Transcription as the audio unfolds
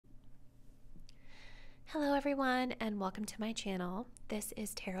Hello everyone and welcome to my channel. This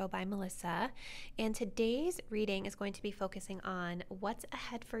is Tarot by Melissa, and today's reading is going to be focusing on what's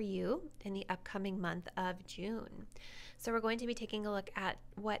ahead for you in the upcoming month of June. So we're going to be taking a look at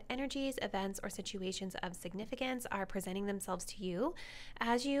what energies, events, or situations of significance are presenting themselves to you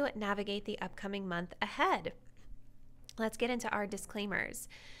as you navigate the upcoming month ahead. Let's get into our disclaimers.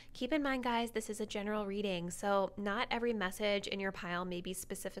 Keep in mind, guys, this is a general reading, so not every message in your pile may be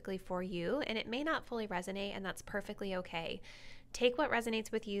specifically for you, and it may not fully resonate, and that's perfectly okay. Take what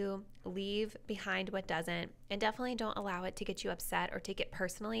resonates with you, leave behind what doesn't, and definitely don't allow it to get you upset or take it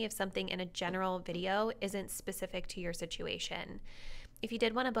personally if something in a general video isn't specific to your situation. If you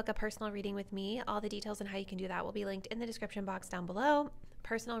did want to book a personal reading with me, all the details on how you can do that will be linked in the description box down below.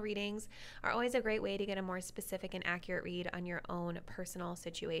 Personal readings are always a great way to get a more specific and accurate read on your own personal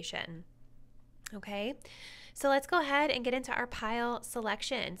situation. Okay, so let's go ahead and get into our pile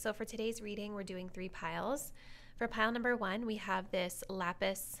selection. So for today's reading, we're doing 3 piles. For pile number 1, we have this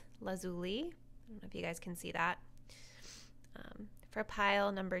Lapis Lazuli. I don't know if you guys can see that. For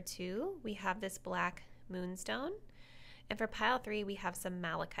pile number 2, we have this black Moonstone. And for pile 3, we have some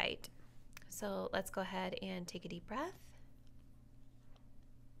Malachite. So let's go ahead and take a deep breath.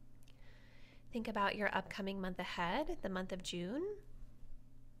 Think about your upcoming month ahead, the month of June.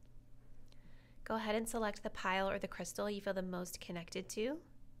 Go ahead and select the pile or the crystal you feel the most connected to.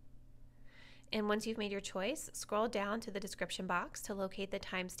 And once you've made your choice, scroll down to the description box to locate the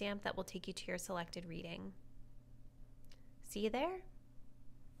timestamp that will take you to your selected reading. See you there?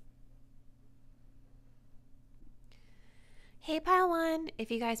 Hey pile 1,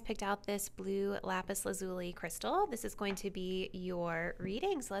 if you guys picked out this blue lapis lazuli crystal, this is going to be your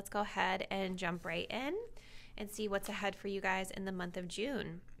reading. So let's go ahead and jump right in and see what's ahead for you guys in the month of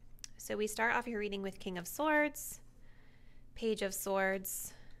June. So we start off your reading with King of Swords, Page of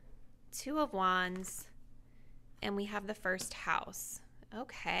Swords, 2 of Wands, and we have the first house.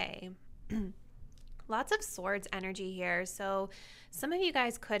 Okay. Lots of swords energy here. So some of you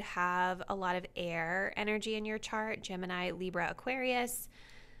guys could have a lot of air energy in your chart, Gemini, Libra, Aquarius.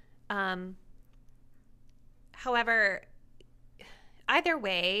 However, either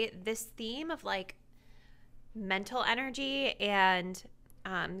way, this theme of like mental energy and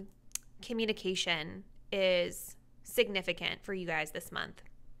communication is significant for you guys this month.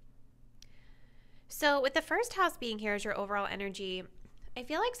 So with the first house being here as your overall energy, I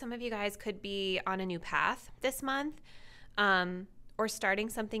feel like some of you guys could be on a new path this month, or starting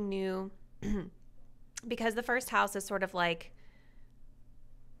something new because the first house is sort of like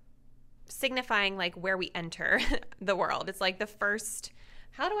signifying like where we enter the world. It's like the first,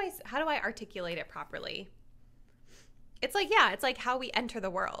 how do I articulate it properly? It's like, yeah, it's like how we enter the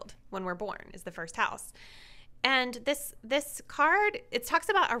world when we're born is the first house. And this card, it talks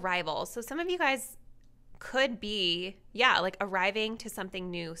about arrival. So some of you guys could be, yeah, like arriving to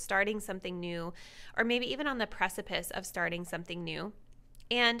something new, starting something new, or maybe even on the precipice of starting something new.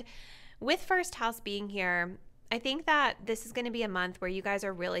 And with first house being here, I think that this is going to be a month where you guys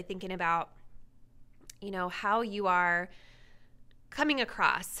are really thinking about, you know, how you are coming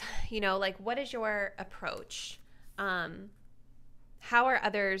across, you know, like what is your approach? How are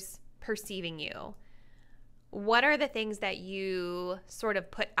others perceiving you? What are the things that you sort of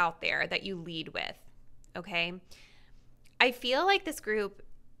put out there that you lead with? Okay. I feel like this group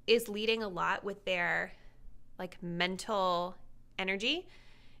is leading a lot with their like mental energy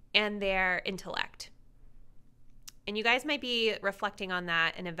and their intellect. And you guys might be reflecting on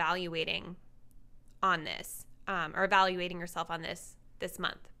that and evaluating on this, or evaluating yourself on this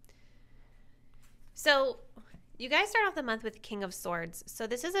month. So you guys start off the month with King of Swords. So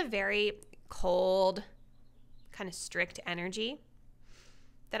this is a very cold, kind of strict energy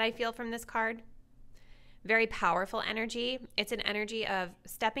that I feel from this card. Very powerful energy. It's an energy of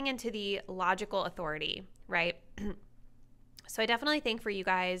stepping into the logical authority, right? So I definitely think for you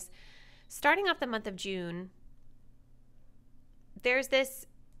guys, starting off the month of June, there's this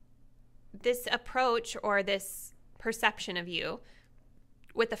approach or this perception of you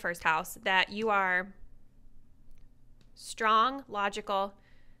with the first house that you are strong, logical,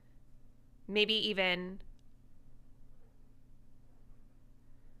 maybe even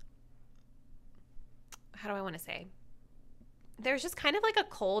how do I want to say? There's just kind of like a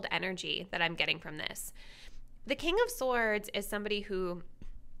cold energy that I'm getting from this. The King of Swords is somebody who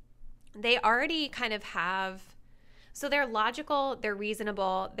they already kind of have, so they're logical, they're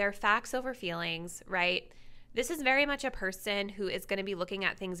reasonable, they're facts over feelings, right? This is very much a person who is going to be looking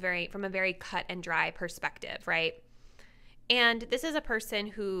at things from a very cut and dry perspective, right? And this is a person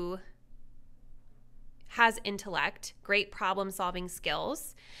who has intellect, great problem-solving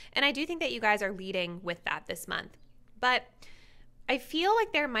skills, and I do think that you guys are leading with that this month. But I feel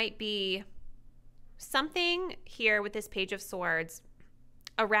like there might be something here with this Page of Swords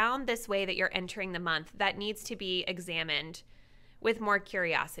around this way that you're entering the month that needs to be examined with more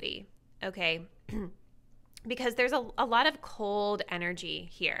curiosity, okay? Because there's a lot of cold energy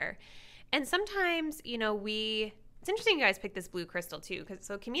here. And sometimes, you know, it's interesting you guys picked this blue crystal too, because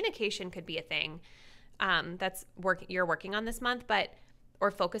so communication could be a thing you're working on this month, or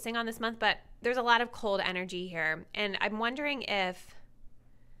focusing on this month, but there's a lot of cold energy here. And I'm wondering if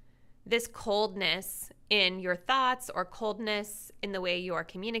this coldness in your thoughts or coldness in the way you're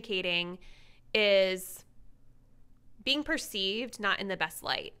communicating is being perceived not in the best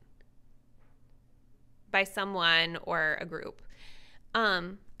light by someone or a group.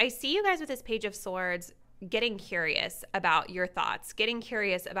 I see you guys with this Page of Swords getting curious about your thoughts, getting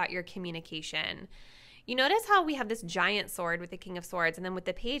curious about your communication. You notice how we have this giant sword with the King of Swords, and then with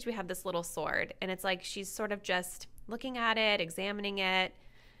the page we have this little sword, and it's like she's sort of just looking at it, examining it.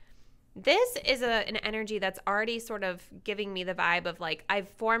 This is an energy that's already sort of giving me the vibe of like, I've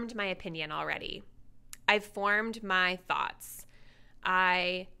formed my opinion already. I've formed my thoughts.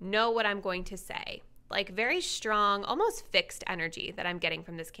 I know what I'm going to say. Like very strong, almost fixed energy that I'm getting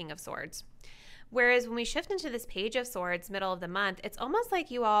from this King of Swords. Whereas when we shift into this Page of Swords, middle of the month, it's almost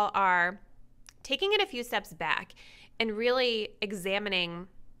like you all are taking it a few steps back and really examining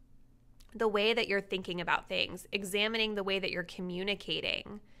the way that you're thinking about things, examining the way that you're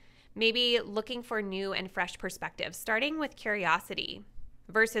communicating, maybe looking for new and fresh perspectives, starting with curiosity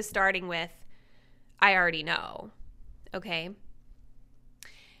versus starting with, I already know, okay?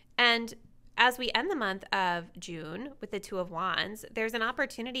 And as we end the month of June with the Two of Wands, there's an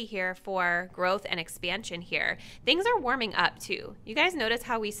opportunity here for growth and expansion here. Things are warming up too. You guys notice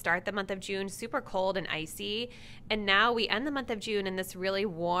how we start the month of June super cold and icy, and now we end the month of June in this really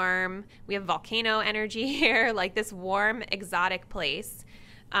warm, we have volcano energy here, like this warm, exotic place,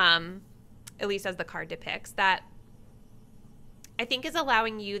 at least as the card depicts, that I think is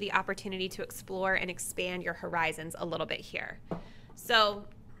allowing you the opportunity to explore and expand your horizons a little bit here. So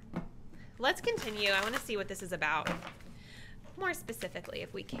let's continue. I want to see what this is about more specifically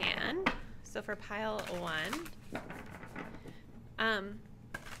if we can. So for pile 1,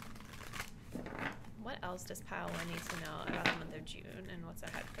 what else does pile 1 need to know about the month of June and what's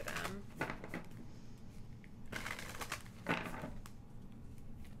ahead for them?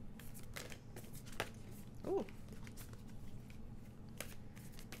 Ooh.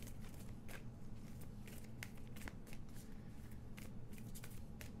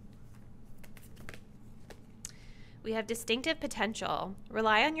 We have distinctive potential.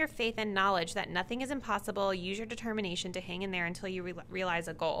 Rely on your faith and knowledge that nothing is impossible. Use your determination to hang in there until you realize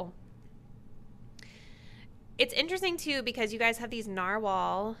a goal. It's interesting too because you guys have these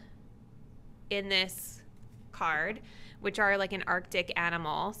narwhal in this card, which are like an Arctic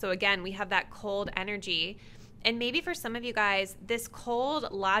animal. So again, we have that cold energy. And maybe for some of you guys, this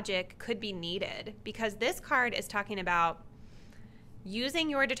cold logic could be needed because this card is talking about using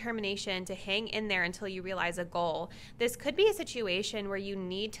your determination to hang in there until you realize a goal. This could be a situation where you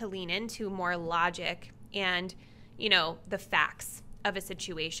need to lean into more logic and, you know, the facts of a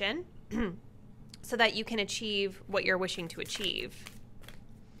situation so that you can achieve what you're wishing to achieve.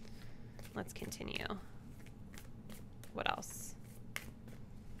 Let's continue. What else?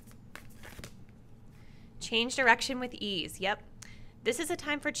 Change direction with ease. Yep. This is a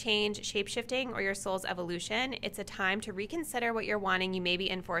time for change, shape-shifting, or your soul's evolution. It's a time to reconsider what you're wanting. You may be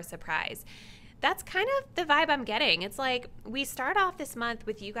in for a surprise. That's kind of the vibe I'm getting. It's like we start off this month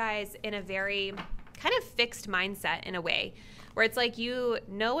with you guys in a very kind of fixed mindset in a way, where it's like you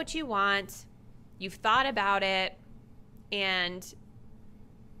know what you want, you've thought about it, and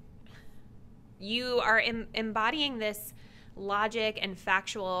you are embodying this logic and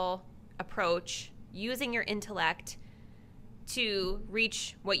factual approach, using your intellect to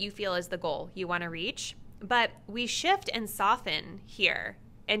reach what you feel is the goal you want to reach. But we shift and soften here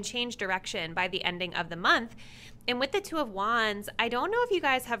and change direction by the ending of the month. And with the Two of Wands, I don't know if you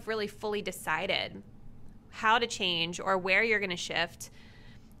guys have really fully decided how to change or where you're going to shift,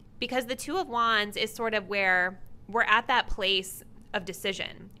 because the Two of Wands is sort of where we're at that place of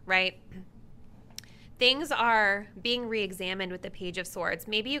decision, right? Things are being re-examined with the Page of Swords.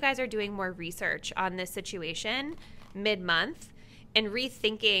 Maybe you guys are doing more research on this situation mid-month and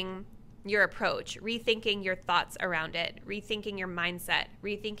rethinking your approach, rethinking your thoughts around it, rethinking your mindset,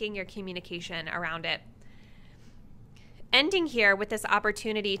 rethinking your communication around it. Ending here with this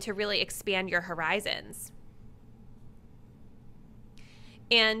opportunity to really expand your horizons.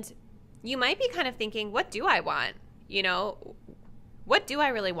 And you might be kind of thinking, what do I want? You know, what do I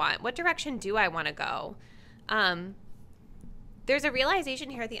really want? What direction do I want to go? There's a realization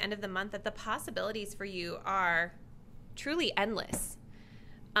here at the end of the month that the possibilities for you are truly endless.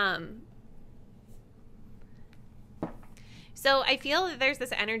 So I feel that there's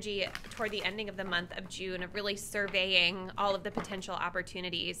this energy toward the ending of the month of June of really surveying all of the potential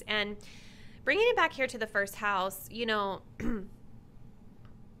opportunities and bringing it back here to the first house. You know,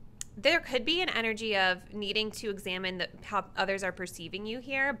 there could be an energy of needing to examine how others are perceiving you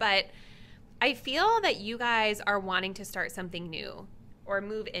here, but I feel that you guys are wanting to start something new or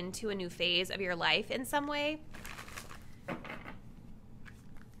move into a new phase of your life in some way.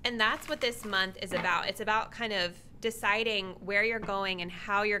 And that's what this month is about. It's about kind of deciding where you're going and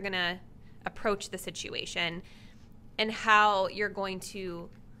how you're going to approach the situation and how you're going to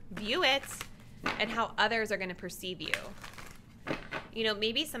view it and how others are going to perceive you. You know,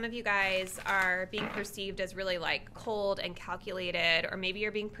 maybe some of you guys are being perceived as really like cold and calculated, or maybe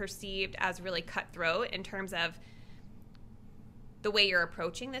you're being perceived as really cutthroat in terms of the way you're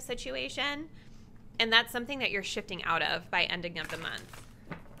approaching the situation. And that's something that you're shifting out of by ending of the month.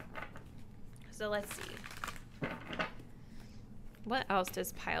 So let's see. What else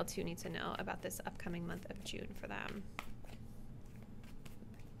does pile 2 need to know about this upcoming month of June for them?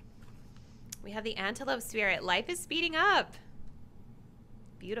 We have the Antelope Spirit. Life is speeding up.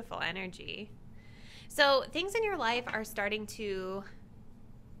 Beautiful energy. So things in your life are starting to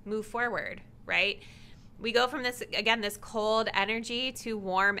move forward, right? We go from this, again, this cold energy to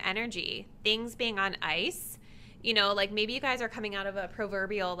warm energy. Things being on ice. You know, like maybe you guys are coming out of a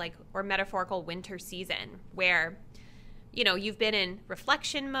proverbial like or metaphorical winter season where, you know, you've been in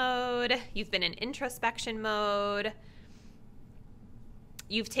reflection mode, you've been in introspection mode,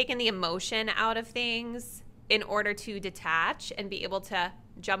 you've taken the emotion out of things in order to detach and be able to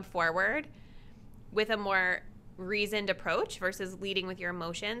jump forward with a more reasoned approach versus leading with your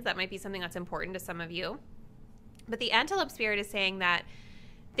emotions. That might be something that's important to some of you. But the Antelope Spirit is saying that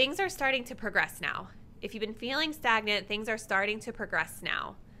things are starting to progress now. If you've been feeling stagnant, things are starting to progress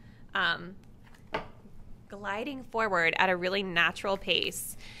now. Gliding forward at a really natural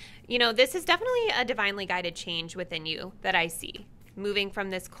pace. You know, this is definitely a divinely guided change within you that I see. Moving from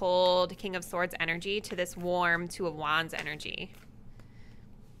this cold King of Swords energy to this warm Two of Wands energy.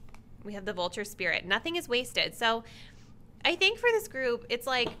 We have the Vulture Spirit. Nothing is wasted. So I think for this group, it's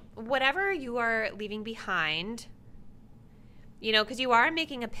like whatever you are leaving behind, you know, because you are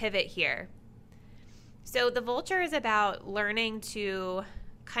making a pivot here. So the Vulture is about learning to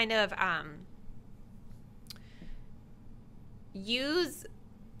kind of use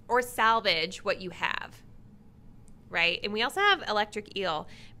or salvage what you have, right? And we also have Electric Eel.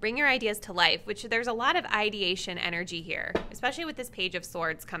 Bring your ideas to life, which there's a lot of ideation energy here, especially with this Page of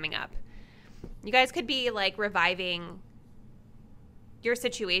Swords coming up. You guys could be like reviving your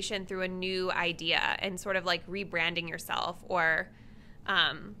situation through a new idea and sort of like rebranding yourself or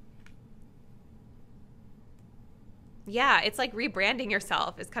yeah, it's like rebranding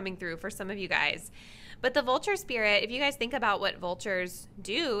yourself is coming through for some of you guys. But the Vulture Spirit, if you guys think about what vultures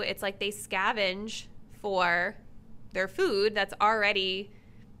do, it's like they scavenge for their food that's already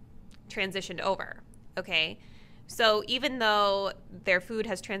transitioned over, okay? So even though their food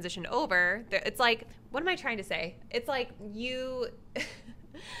has transitioned over, it's like, what am I trying to say? It's like you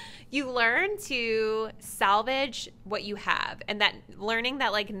you learn to salvage what you have, and that learning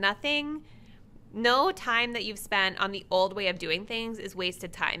that like no time that you've spent on the old way of doing things is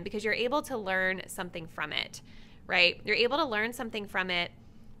wasted time because you're able to learn something from it, right? You're able to learn something from it,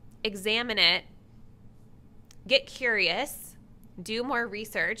 examine it, get curious, do more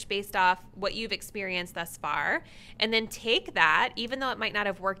research based off what you've experienced thus far, and then take that, even though it might not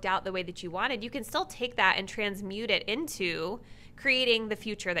have worked out the way that you wanted, you can still take that and transmute it into creating the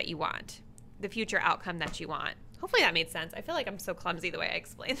future that you want, the future outcome that you want. Hopefully that made sense. I feel like I'm so clumsy the way I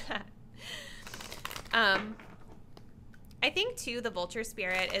explained that. I think, too, the Vulture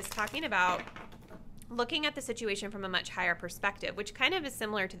Spirit is talking about looking at the situation from a much higher perspective, which kind of is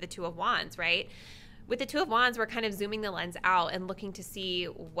similar to the Two of Wands, right? With the Two of Wands, we're kind of zooming the lens out and looking to see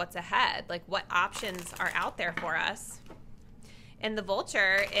what's ahead, like what options are out there for us. And the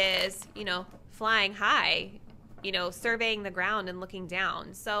Vulture is, you know, flying high, you know, surveying the ground and looking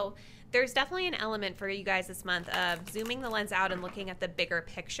down. So there's definitely an element for you guys this month of zooming the lens out and looking at the bigger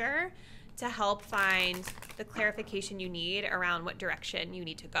picture to help find the clarification you need around what direction you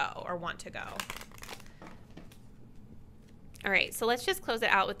need to go or want to go. All right, so let's just close it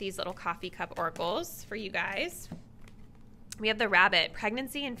out with these little coffee cup oracles for you guys. We have the Rabbit,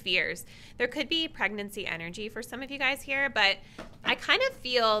 pregnancy and fears. There could be pregnancy energy for some of you guys here, but I kind of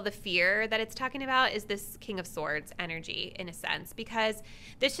feel the fear that it's talking about is this King of Swords energy in a sense, because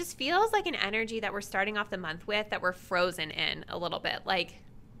this just feels like an energy that we're starting off the month with that we're frozen in a little bit. Like,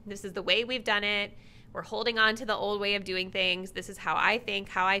 this is the way we've done it. We're holding on to the old way of doing things. This is how I think,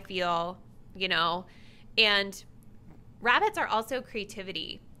 how I feel, you know. And rabbits are also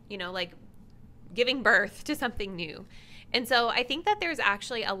creativity, you know, like giving birth to something new. And so I think that there's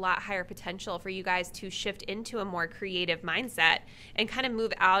actually a lot higher potential for you guys to shift into a more creative mindset and kind of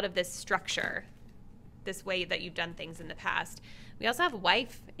move out of this structure, this way that you've done things in the past. We also have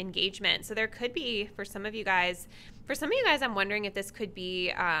wife engagement. So there could be, for some of you guys, I'm wondering if this could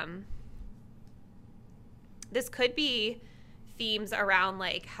be themes around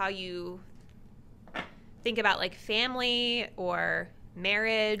like how you think about like family or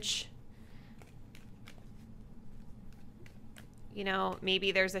marriage. You know,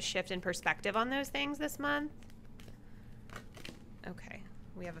 maybe there's a shift in perspective on those things this month. Okay,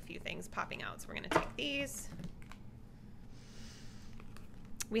 we have a few things popping out, so we're going to take these.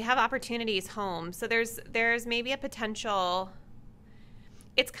 We have opportunities home. So there's maybe a potential.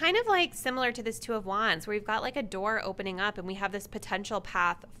 It's kind of like similar to this Two of Wands, where we've got like a door opening up and we have this potential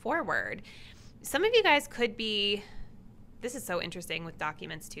path forward. Some of you guys could be, this is so interesting with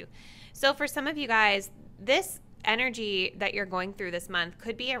documents too. So for some of you guys, this energy that you're going through this month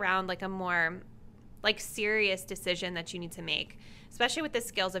could be around like a more like serious decision that you need to make, especially with the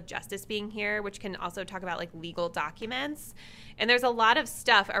scales of justice being here, which can also talk about like legal documents. And there's a lot of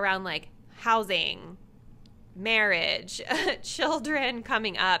stuff around like housing, marriage, children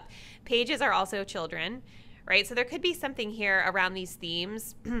coming up. Pages are also children, right? So there could be something here around these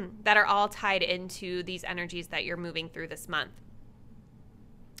themes that are all tied into these energies that you're moving through this month.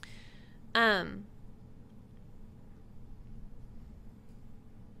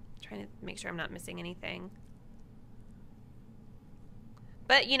 Trying to make sure I'm not missing anything.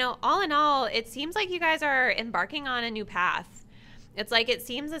 But, you know, all in all, it seems like you guys are embarking on a new path. It's like it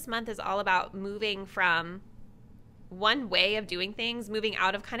seems this month is all about moving from one way of doing things, moving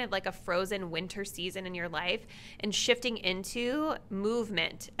out of kind of like a frozen winter season in your life and shifting into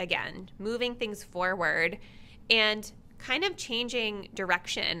movement again, moving things forward and kind of changing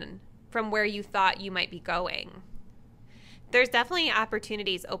direction from where you thought you might be going. There's definitely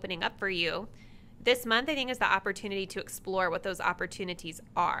opportunities opening up for you. This month, I think, is the opportunity to explore what those opportunities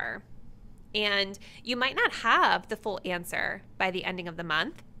are. And you might not have the full answer by the ending of the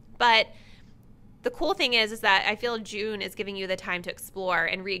month, but the cool thing is that I feel June is giving you the time to explore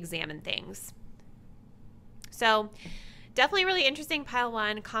and re-examine things. So definitely really interesting, pile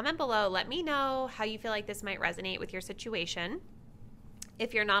one. Comment below. Let me know how you feel like this might resonate with your situation.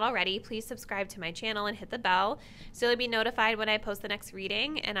 If you're not already, please subscribe to my channel and hit the bell so you'll be notified when I post the next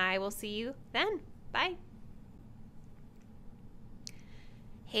reading, and I will see you then. Bye.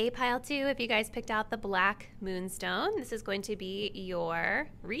 Hey, pile two, if you guys picked out the black Moonstone, this is going to be your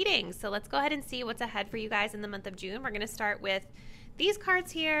reading. So let's go ahead and see what's ahead for you guys in the month of June. We're going to start with these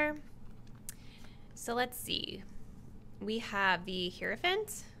cards here. So let's see. We have the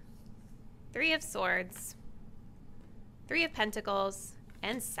Hierophant, Three of Swords, Three of Pentacles,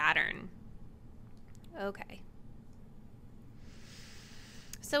 and Saturn. Okay.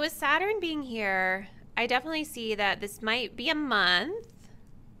 So with Saturn being here, I definitely see that this might be a month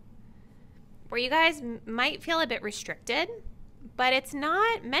where you guys might feel a bit restricted, but it's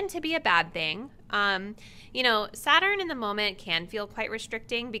not meant to be a bad thing. You know, Saturn in the moment can feel quite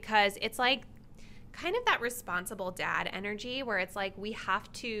restricting because it's like kind of that responsible dad energy where it's like we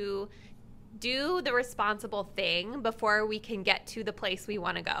have to do the responsible thing before we can get to the place we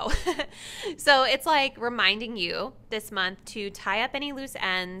want to go. So it's like reminding you this month to tie up any loose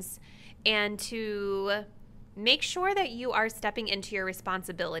ends and to make sure that you are stepping into your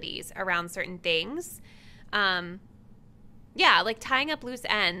responsibilities around certain things. Yeah, like tying up loose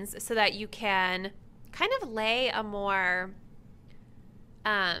ends so that you can kind of lay a more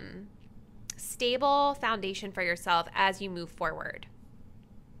stable foundation for yourself as you move forward.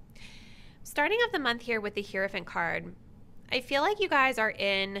 Starting off the month here with the Hierophant card, I feel like you guys are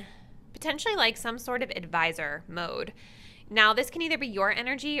in potentially like some sort of advisor mode. Now, this can either be your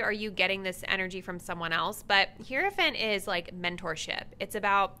energy or you getting this energy from someone else, but Hierophant is like mentorship. It's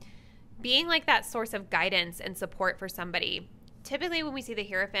about being like that source of guidance and support for somebody. Typically, when we see the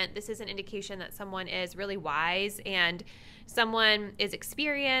Hierophant, this is an indication that someone is really wise and someone is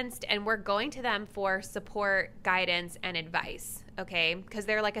experienced, and we're going to them for support, guidance, and advice, okay? Because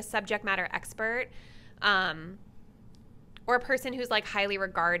they're like a subject matter expert or a person who's like highly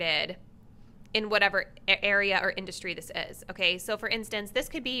regarded in whatever area or industry this is. Okay. So for instance, this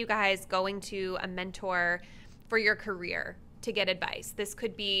could be you guys going to a mentor for your career to get advice. This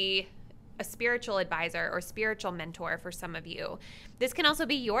could be a spiritual advisor or spiritual mentor for some of you. This can also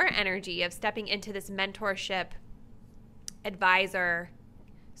be your energy of stepping into this mentorship advisor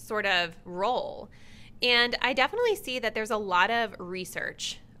sort of role. And I definitely see that there's a lot of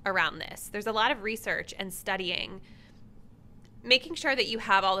research around this. There's a lot of research and studying, making sure that you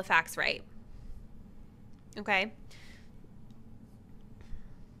have all the facts right. Okay.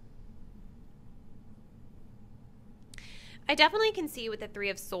 I definitely can see with the Three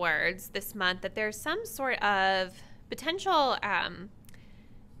of Swords this month that there's some sort of potential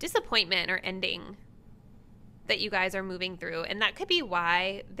disappointment or ending that you guys are moving through. And that could be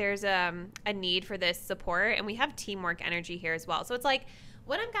why there's a need for this support. And we have teamwork energy here as well. So it's like,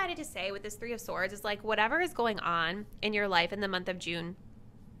 what I'm guided to say with this Three of Swords is like, whatever is going on in your life in the month of June,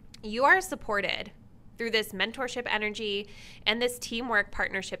 you are supported through this mentorship energy and this teamwork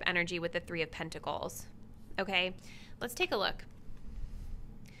partnership energy with the Three of Pentacles. Okay, let's take a look.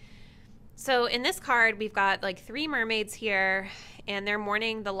 So in this card, we've got like 3 mermaids here, and they're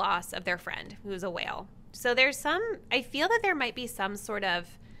mourning the loss of their friend, who's a whale. So there's I feel that there might be some sort of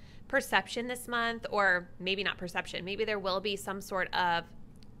perception this month, or maybe not perception. Maybe there will be some sort of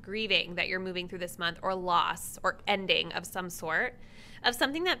grieving that you're moving through this month, or loss or ending of some sort of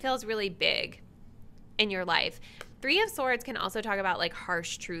something that feels really big in your life. Three of Swords can also talk about like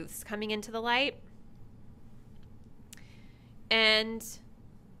harsh truths coming into the light. And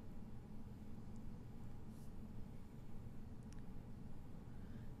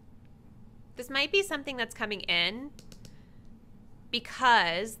this might be something that's coming in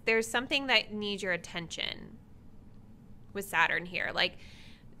because there's something that needs your attention with Saturn here. Like,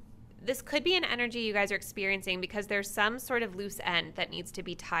 this could be an energy you guys are experiencing because there's some sort of loose end that needs to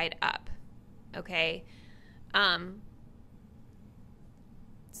be tied up. Okay.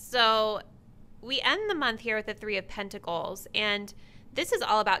 So we end the month here with the Three of Pentacles, and this is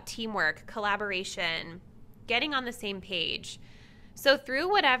all about teamwork, collaboration, getting on the same page. So through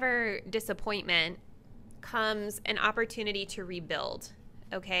whatever disappointment comes an opportunity to rebuild.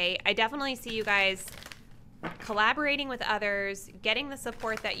 Okay. I definitely see you guys collaborating with others, getting the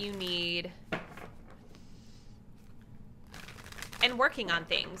support that you need, and working on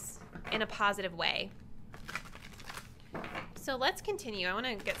things in a positive way. So let's continue. I want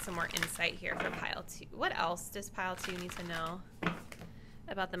to get some more insight here for pile 2. What else does pile 2 need to know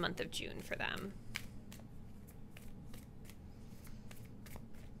about the month of June for them?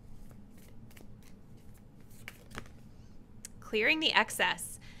 Clearing the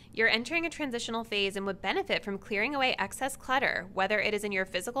excess. You're entering a transitional phase and would benefit from clearing away excess clutter, whether it is in your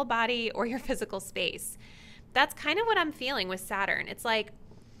physical body or your physical space. That's kind of what I'm feeling with Saturn. It's like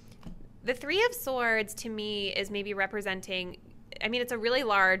the Three of Swords to me is maybe representing, I mean, it's a really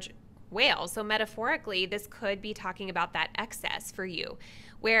large whale. So metaphorically, this could be talking about that excess for you,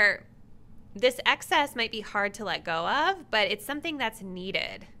 where this excess might be hard to let go of, but it's something that's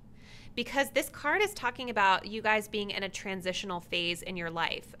needed. Because this card is talking about you guys being in a transitional phase in your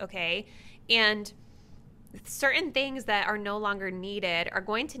life, okay? And certain things that are no longer needed are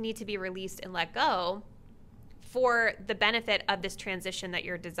going to need to be released and let go for the benefit of this transition that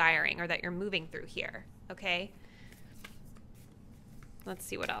you're desiring or that you're moving through here, okay? Let's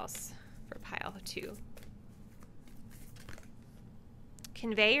see what else for pile 2.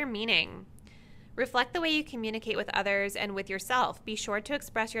 Convey your meaning. Reflect the way you communicate with others and with yourself. Be sure to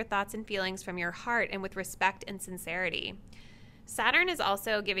express your thoughts and feelings from your heart and with respect and sincerity. Saturn is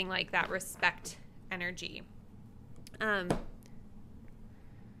also giving like that respect energy. Let's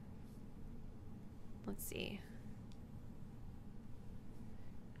see.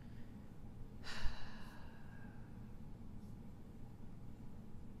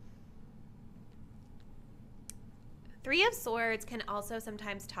 Three of Swords can also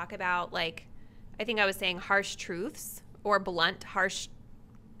sometimes talk about, like, I think I was saying harsh truths or blunt, harsh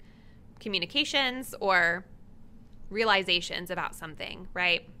communications or realizations about something,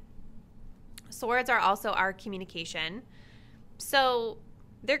 right? Swords are also our communication. So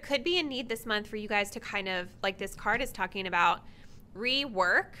there could be a need this month for you guys to kind of, like this card is talking about,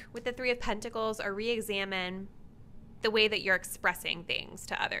 rework with the Three of Pentacles or re-examine the way that you're expressing things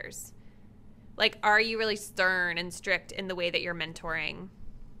to others. Like, are you really stern and strict in the way that you're mentoring?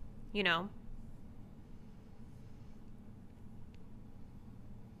 You know?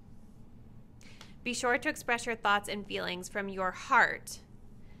 Be sure to express your thoughts and feelings from your heart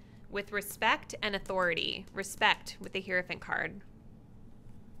with respect and authority. Respect with the Hierophant card.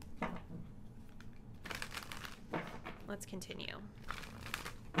 Let's continue.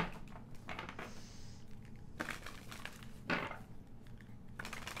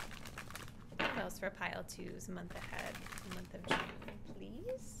 for pile 2's month ahead, month of June,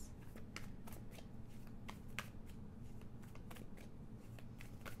 please.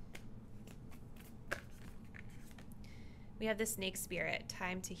 We have the snake spirit,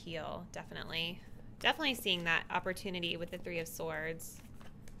 time to heal, definitely. Definitely seeing that opportunity with the 3 of Swords.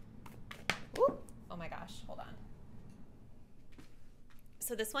 Ooh, oh my gosh, hold on.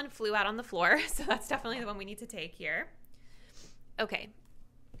 So this one flew out on the floor, so that's definitely the one we need to take here. Okay.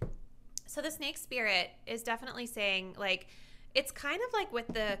 So the snake spirit is definitely saying, like, it's kind of like with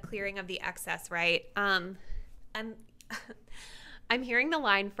the clearing of the excess, right? I'm hearing the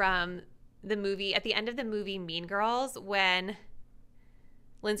line from the movie, at the end of the movie Mean Girls, when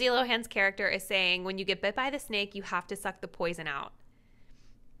Lindsay Lohan's character is saying, when you get bit by the snake, you have to suck the poison out.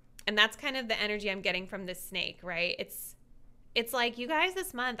 And that's kind of the energy I'm getting from this snake, right? It's like you guys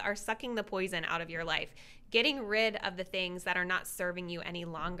this month are sucking the poison out of your life, getting rid of the things that are not serving you any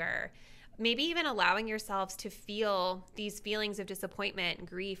longer. Maybe even allowing yourselves to feel these feelings of disappointment,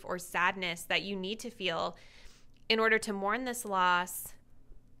 grief, or sadness that you need to feel in order to mourn this loss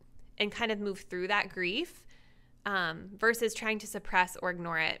and kind of move through that grief, versus trying to suppress or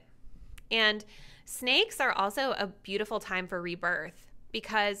ignore it. And snakes are also a beautiful time for rebirth,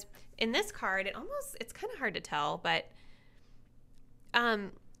 because in this card, it's kind of hard to tell, but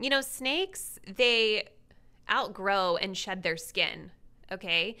you know, snakes, they outgrow and shed their skin,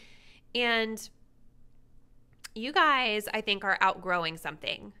 okay? And you guys, I think, are outgrowing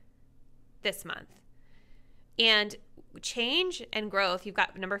something this month. And change and growth, you've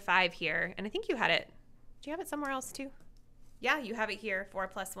got number 5 here, and I think you had it. Do you have it somewhere else too? Yeah, you have it here. 4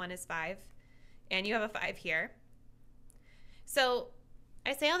 + 1 is 5. And you have a 5 here. So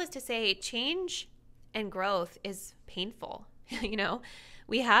I say all this to say change and growth is painful. You know,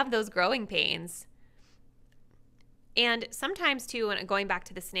 we have those growing pains. And sometimes too, when going back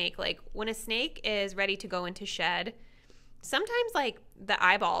to the snake, like when a snake is ready to go into shed, sometimes like the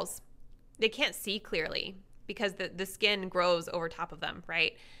eyeballs, they can't see clearly because the skin grows over top of them,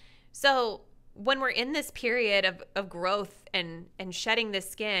 right? So when we're in this period of growth and shedding this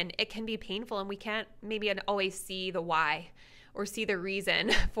skin, it can be painful, and we can't maybe always see the why or see the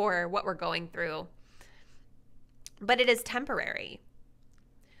reason for what we're going through. But it is temporary.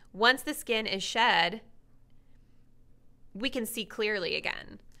 Once the skin is shed, we can see clearly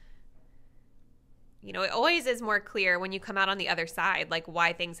again. You know, it always is more clear when you come out on the other side, like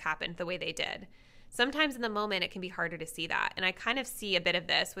why things happened the way they did. Sometimes in the moment, it can be harder to see that. And I kind of see a bit of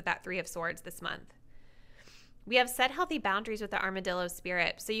this with that 3 of Swords this month. We have set healthy boundaries with the armadillo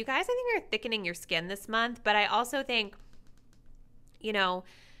spirit. So you guys, I think, are thickening your skin this month. But I also think, you know,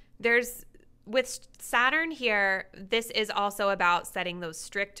 with Saturn here, this is also about setting those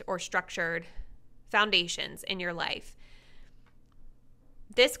strict or structured foundations in your life.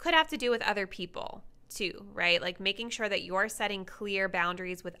 This could have to do with other people too, right? Like making sure that you're setting clear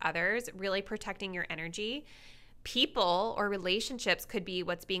boundaries with others, really protecting your energy. People or relationships could be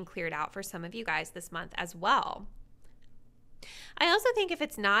what's being cleared out for some of you guys this month as well. I also think if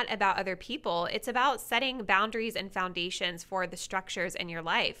it's not about other people, it's about setting boundaries and foundations for the structures in your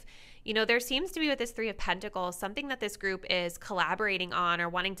life. You know, there seems to be with this 3 of Pentacles, something that this group is collaborating on or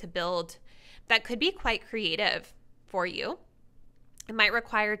wanting to build that could be quite creative for you. It might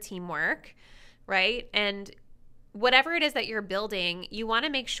require teamwork, right? And whatever it is that you're building, you want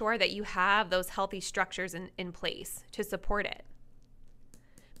to make sure that you have those healthy structures in place to support it.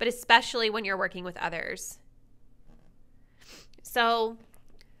 But especially when you're working with others. So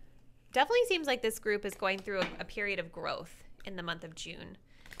definitely seems like this group is going through a period of growth in the month of June,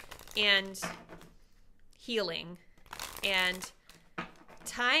 and healing and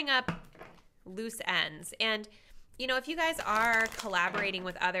tying up loose ends. And, you know, if you guys are collaborating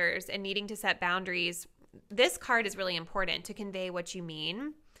with others and needing to set boundaries, this card is really important to convey what you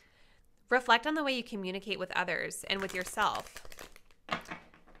mean. Reflect on the way you communicate with others and with yourself.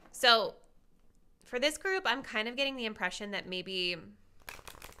 So for this group, I'm kind of getting the impression that maybe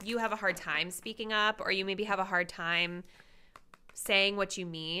you have a hard time speaking up, or you maybe have a hard time saying what you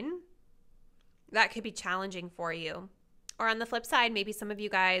mean. That could be challenging for you. Or on the flip side, maybe some of you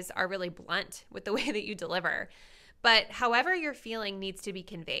guys are really blunt with the way that you deliver. But however you're feeling needs to be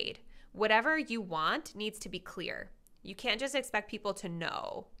conveyed. Whatever you want needs to be clear. You can't just expect people to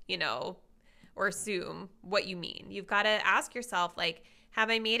know, you know, or assume what you mean. You've got to ask yourself, like,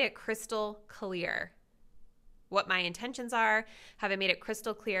 have I made it crystal clear what my intentions are? Have I made it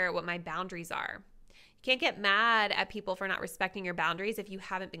crystal clear what my boundaries are? You can't get mad at people for not respecting your boundaries if you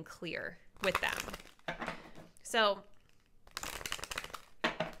haven't been clear with them. So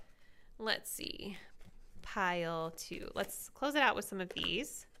let's see. Pile 2. Let's close it out with some of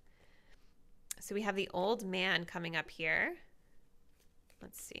these. So we have the old man coming up here.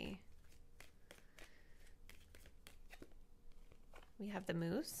 Let's see. We have the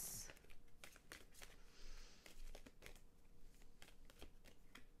moose.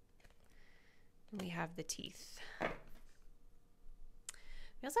 We have the teeth. We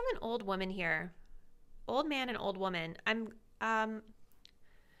also have an old woman here. Old man and old woman. I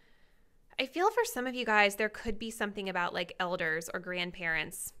feel for some of you guys, there could be something about like elders or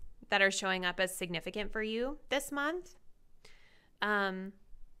grandparents that are showing up as significant for you this month.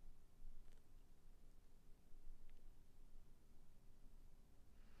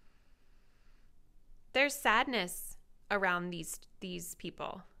 There's sadness around these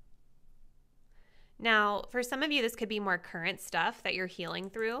people. Now, for some of you, this could be more current stuff that you're healing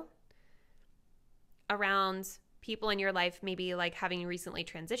through around people in your life, maybe like having recently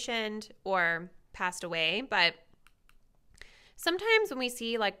transitioned or passed away. But sometimes when we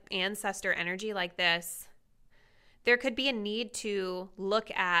see like ancestor energy like this, there could be a need to look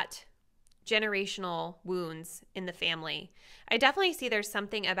at generational wounds in the family. I definitely see there's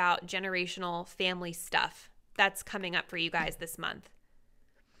something about generational family stuff that's coming up for you guys this month.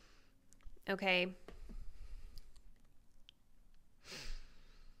 Okay.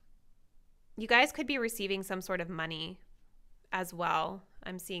 You guys could be receiving some sort of money as well.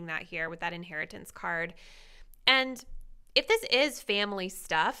 I'm seeing that here with that inheritance card. And if this is family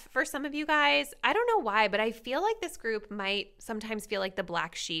stuff for some of you guys, I don't know why, but I feel like this group might sometimes feel like the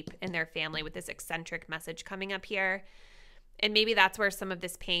black sheep in their family with this eccentric message coming up here. And maybe that's where some of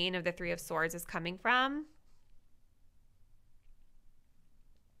this pain of the Three of Swords is coming from.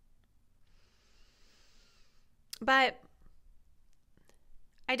 But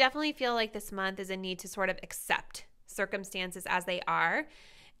I definitely feel like this month is a need to sort of accept circumstances as they are,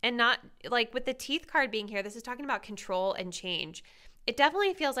 and not like with the teeth card being here, this is talking about control and change. It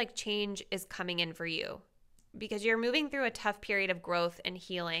definitely feels like change is coming in for you because you're moving through a tough period of growth and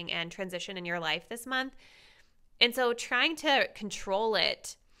healing and transition in your life this month. And so trying to control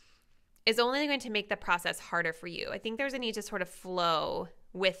it is only going to make the process harder for you. I think there's a need to sort of flow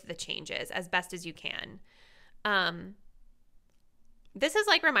with the changes as best as you can. This is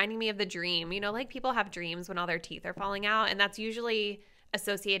like reminding me of the dream. You know, like people have dreams when all their teeth are falling out, and that's usually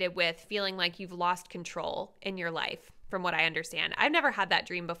associated with feeling like you've lost control in your life, from what I understand. I've never had that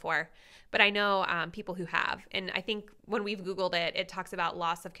dream before, but I know people who have. And I think when we've Googled it, it talks about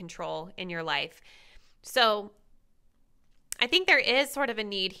loss of control in your life. So I think there is sort of a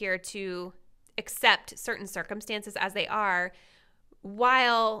need here to accept certain circumstances as they are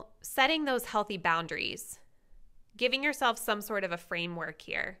while setting those healthy boundaries, giving yourself some sort of a framework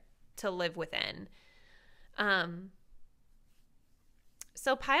here to live within.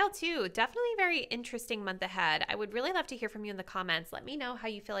 So pile 2, definitely very interesting month ahead. I would really love to hear from you in the comments. Let me know how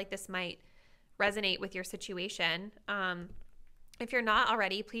you feel like this might resonate with your situation. If you're not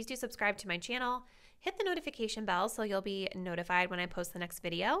already, please do subscribe to my channel. Hit the notification bell so you'll be notified when I post the next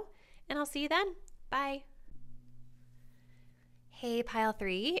video. And I'll see you then. Bye. Hey, pile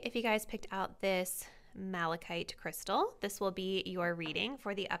 3, if you guys picked out this Malachite crystal, this will be your reading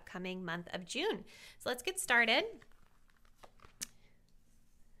for the upcoming month of June. So let's get started.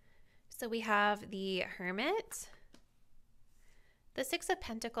 So we have the Hermit, the Six of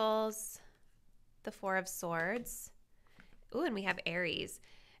Pentacles, the Four of Swords. Ooh, and we have Aries.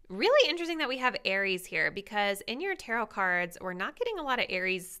 Really interesting that we have Aries here because in your tarot cards, we're not getting a lot of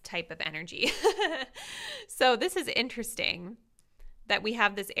Aries type of energy. So this is interesting that we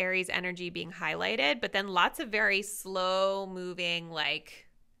have this Aries energy being highlighted, but then lots of very slow moving, like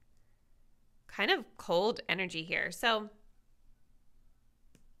kind of cold energy here. So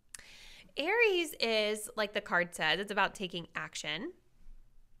Aries is, like the card says, it's about taking action.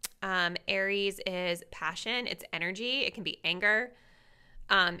 Aries is passion, it's energy, it can be anger,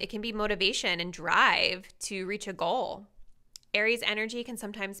 it can be motivation and drive to reach a goal. Aries energy can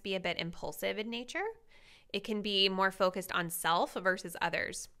sometimes be a bit impulsive in nature. It can be more focused on self versus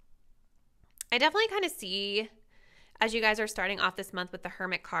others. I definitely kind of see, as you guys are starting off this month with the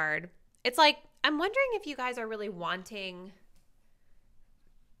Hermit card, it's like, I'm wondering if you guys are really wanting,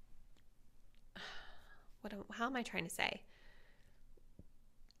 how am I trying to say?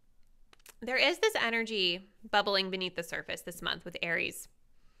 There is this energy bubbling beneath the surface this month with Aries.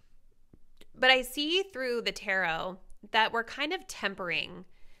 But I see through the tarot that we're kind of tempering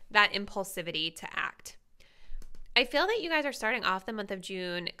that impulsivity to act. I feel that you guys are starting off the month of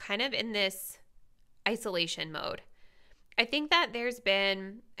June kind of in this isolation mode. I think that there's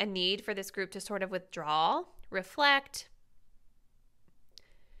been a need for this group to sort of withdraw, reflect,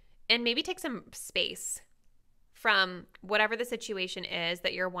 and maybe take some space from whatever the situation is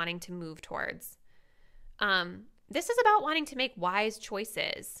that you're wanting to move towards. This is about wanting to make wise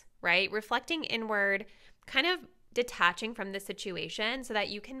choices, right? Reflecting inward, kind of detaching from the situation so that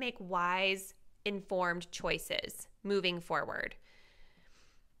you can make wise, informed choices moving forward.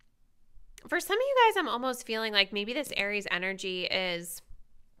 For some of you guys, I'm almost feeling like maybe this Aries energy is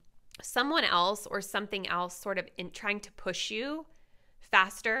someone else or something else sort of trying to push you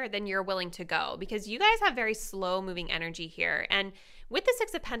faster than you're willing to go, because you guys have very slow moving energy here. And with the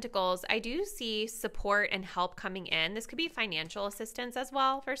Six of Pentacles, I do see support and help coming in. This could be financial assistance as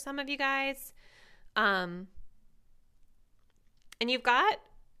well for some of you guys. And you've got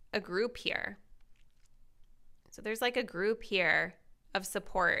a group here. So there's like a group here of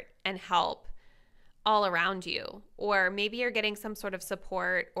support and help all around you. Or maybe you're getting some sort of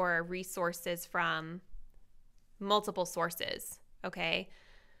support or resources from multiple sources, okay?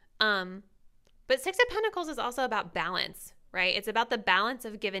 But Six of Pentacles is also about balance, right? It's about the balance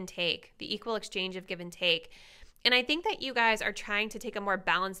of give and take, the equal exchange of give and take. And I think that you guys are trying to take a more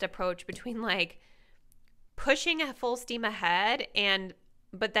balanced approach between like pushing a full steam ahead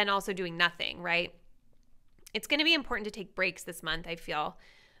but then also doing nothing, right? It's going to be important to take breaks this month, I feel,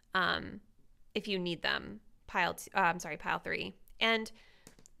 if you need them. Pile 3. And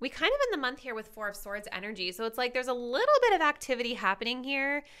we kind of in the month here with Four of Swords energy. So it's like there's a little bit of activity happening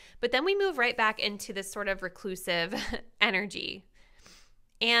here, but then we move right back into this sort of reclusive energy.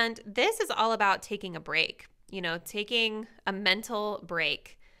 And this is all about taking a break, taking a mental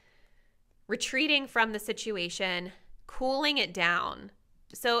break, retreating from the situation, cooling it down.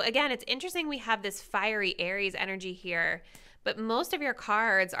 So again, it's interesting we have this fiery Aries energy here, but most of your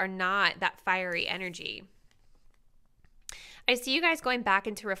cards are not that fiery energy. I see you guys going back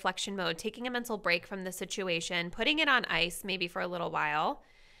into reflection mode, taking a mental break from the situation, putting it on ice maybe for a little while.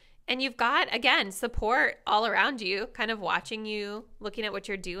 And you've got, again, support all around you, kind of watching you, looking at what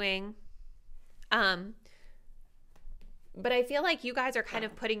you're doing. But I feel like you guys are kind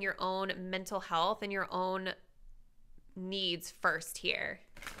of putting your own mental health and your own needs first here,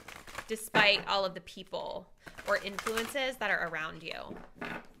 despite all of the people or influences that are around you.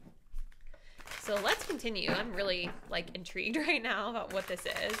 So let's continue. I'm really intrigued right now about what this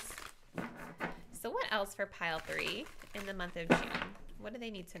is. So what else for pile 3 in the month of June? What do they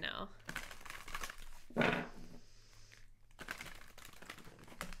need to know?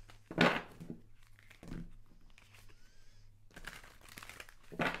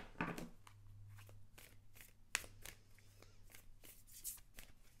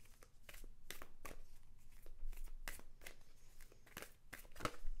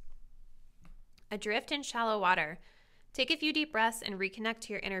 Adrift in shallow water. Take a few deep breaths and reconnect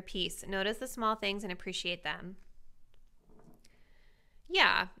to your inner peace. Notice the small things and appreciate them.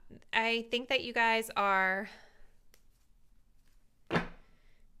 Yeah, I think that you guys are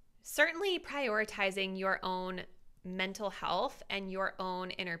certainly prioritizing your own mental health and your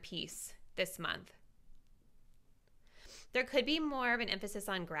own inner peace this month. There could be more of an emphasis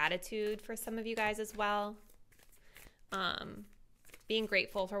on gratitude for some of you guys as well. Being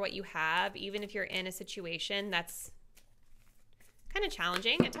grateful for what you have, even if you're in a situation that's kind of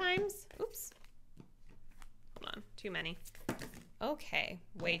challenging at times. Oops. Hold on. Too many. Okay.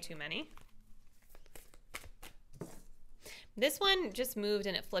 Way too many. This one just moved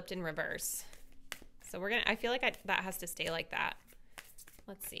and it flipped in reverse. So I feel like that has to stay like that.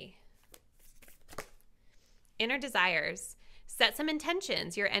 Let's see. Inner desires. Set some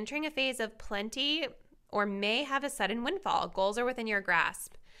intentions. You're entering a phase of plenty or may have a sudden windfall. Goals are within your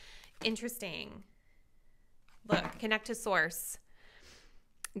grasp. Interesting. Look, connect to source.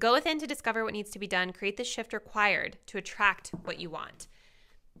 Go within to discover what needs to be done. Create the shift required to attract what you want.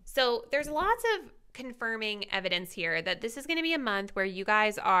 So there's lots of confirming evidence here that this is going to be a month where you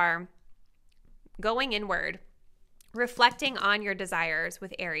guys are going inward, reflecting on your desires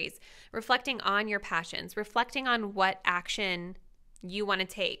with Aries, reflecting on your passions, reflecting on what action you want to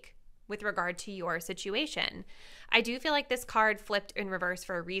take with regard to your situation. I do feel like this card flipped in reverse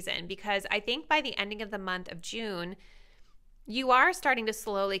for a reason, because I think by the ending of the month of June, you are starting to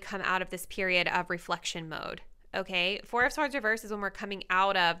slowly come out of this period of reflection mode, okay? Four of Swords reverse is when we're coming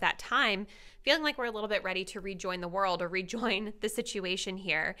out of that time, feeling like we're a little bit ready to rejoin the world or rejoin the situation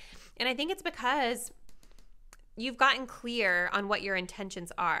here. And I think it's because you've gotten clear on what your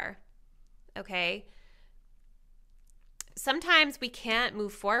intentions are, okay? Sometimes we can't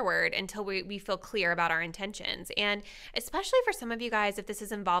move forward until we feel clear about our intentions. And especially for some of you guys, if this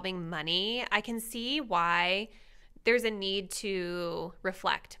is involving money, I can see why there's a need to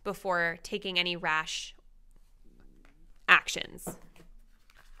reflect before taking any rash actions.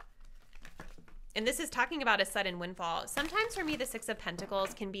 And this is talking about a sudden windfall. Sometimes for me, the Six of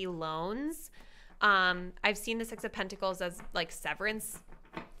Pentacles can be loans I've seen the Six of Pentacles as like severance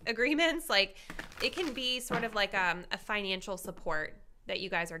agreements. Like it can be sort of like a financial support that you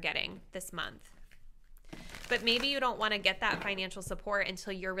guys are getting this month. But maybe you don't want to get that financial support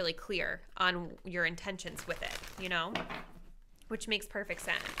until you're really clear on your intentions with it, you know, which makes perfect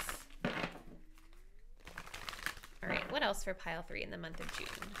sense. All right, what else for pile 3 in the month of June?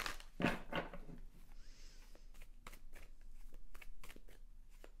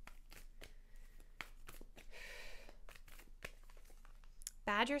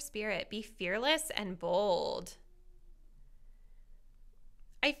 Badger spirit, be fearless and bold.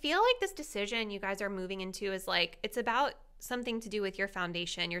 I feel like this decision you guys are moving into is like, it's about something to do with your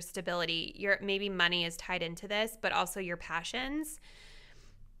foundation, your stability. Maybe money is tied into this, but also your passions.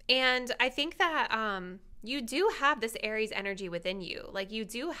 And I think that you do have this Aries energy within you. Like you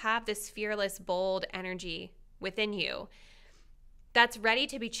do have this fearless, bold energy within you that's ready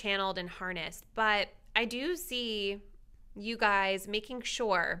to be channeled and harnessed. But I do see you guys making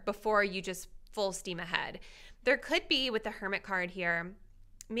sure before you just full steam ahead. There could be, with the Hermit card here,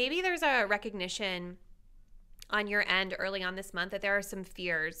 maybe there's a recognition on your end early on this month that there are some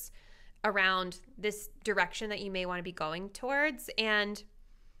fears around this direction that you may want to be going towards. And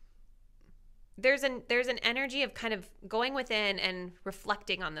there's an energy of kind of going within and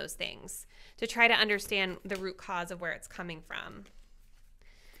reflecting on those things to try to understand the root cause of where it's coming from.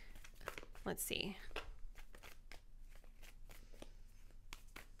 Let's see.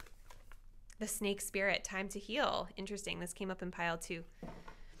 The snake spirit, time to heal. Interesting. This came up in pile 2.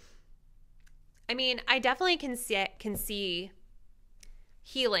 I mean, I definitely can see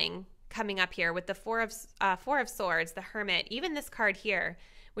healing coming up here with the Four of Swords, the Hermit, even this card here,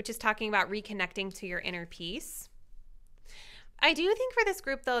 which is talking about reconnecting to your inner peace. I do think for this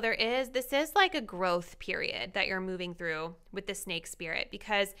group, though, this is like a growth period that you're moving through with the snake spirit,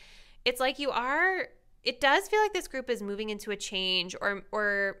 because it's like it does feel like this group is moving into a change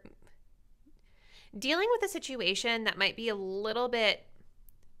or dealing with a situation that might be a little bit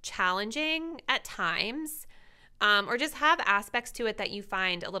challenging at times, or just have aspects to it that you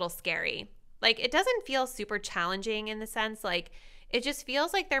find a little scary. Like it doesn't feel super challenging in the sense, like it just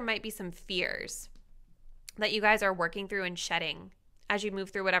feels like there might be some fears that you guys are working through and shedding as you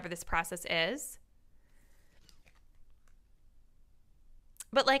move through whatever this process is.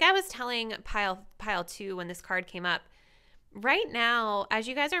 But like I was telling pile 2 when this card came up, right now, as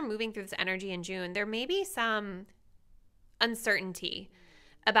you guys are moving through this energy in June, there may be some uncertainty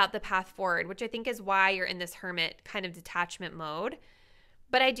about the path forward, which I think is why you're in this hermit kind of detachment mode.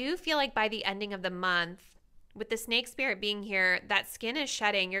 But I do feel like by the ending of the month, with the snake spirit being here, that skin is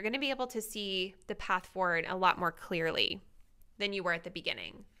shedding. You're going to be able to see the path forward a lot more clearly than you were at the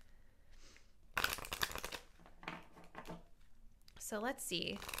beginning. So let's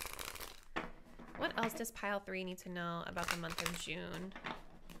see. What else does pile 3 need to know about the month of June?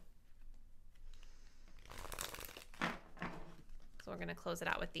 So we're going to close it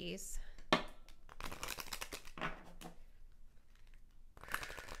out with these.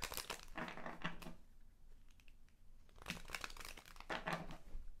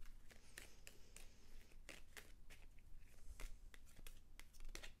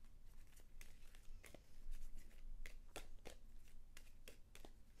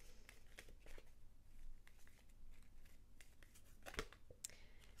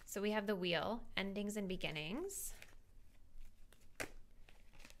 So we have the wheel, endings and beginnings.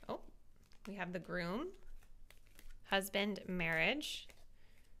 Oh, we have the groom, husband, marriage.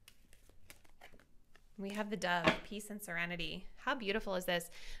 We have the dove, peace and serenity. How beautiful is this?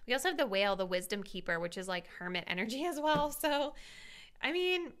 We also have the whale, the wisdom keeper, which is like hermit energy as well. So, I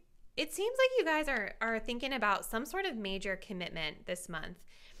mean, it seems like you guys are thinking about some sort of major commitment this month.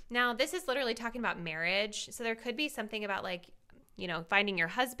 Now, this is literally talking about marriage. So there could be something about like, you know, finding your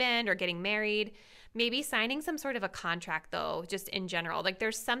husband or getting married, maybe signing some sort of a contract though, just in general. Like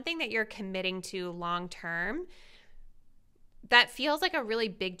there's something that you're committing to long term that feels like a really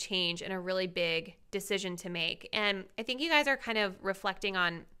big change and a really big decision to make. And I think you guys are kind of reflecting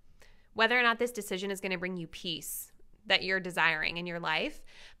on whether or not this decision is going to bring you peace that you're desiring in your life.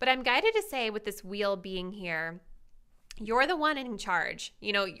 But I'm guided to say, with this wheel being here, you're the one in charge.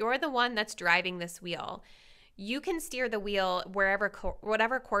 You know, you're the one that's driving this wheel. You can steer the wheel whatever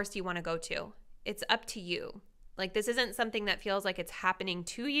course you want to go to. It's up to you. Like this isn't something that feels like it's happening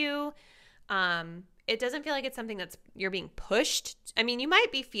to you. It doesn't feel like it's something that's you're being pushed. I mean, you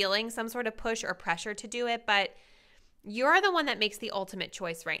might be feeling some sort of push or pressure to do it, but you're the one that makes the ultimate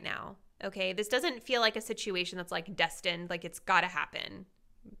choice right now. Okay, this doesn't feel like a situation that's like destined, like it's got to happen,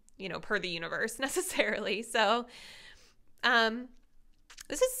 you know, per the universe necessarily. So,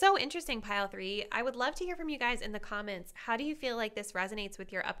 This is so interesting, Pile 3. I would love to hear from you guys in the comments. How do you feel like this resonates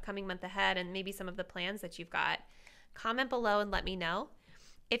with your upcoming month ahead and maybe some of the plans that you've got? Comment below and let me know.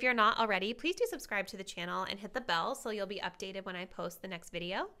 If you're not already, please do subscribe to the channel and hit the bell so you'll be updated when I post the next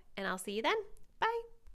video. And I'll see you then.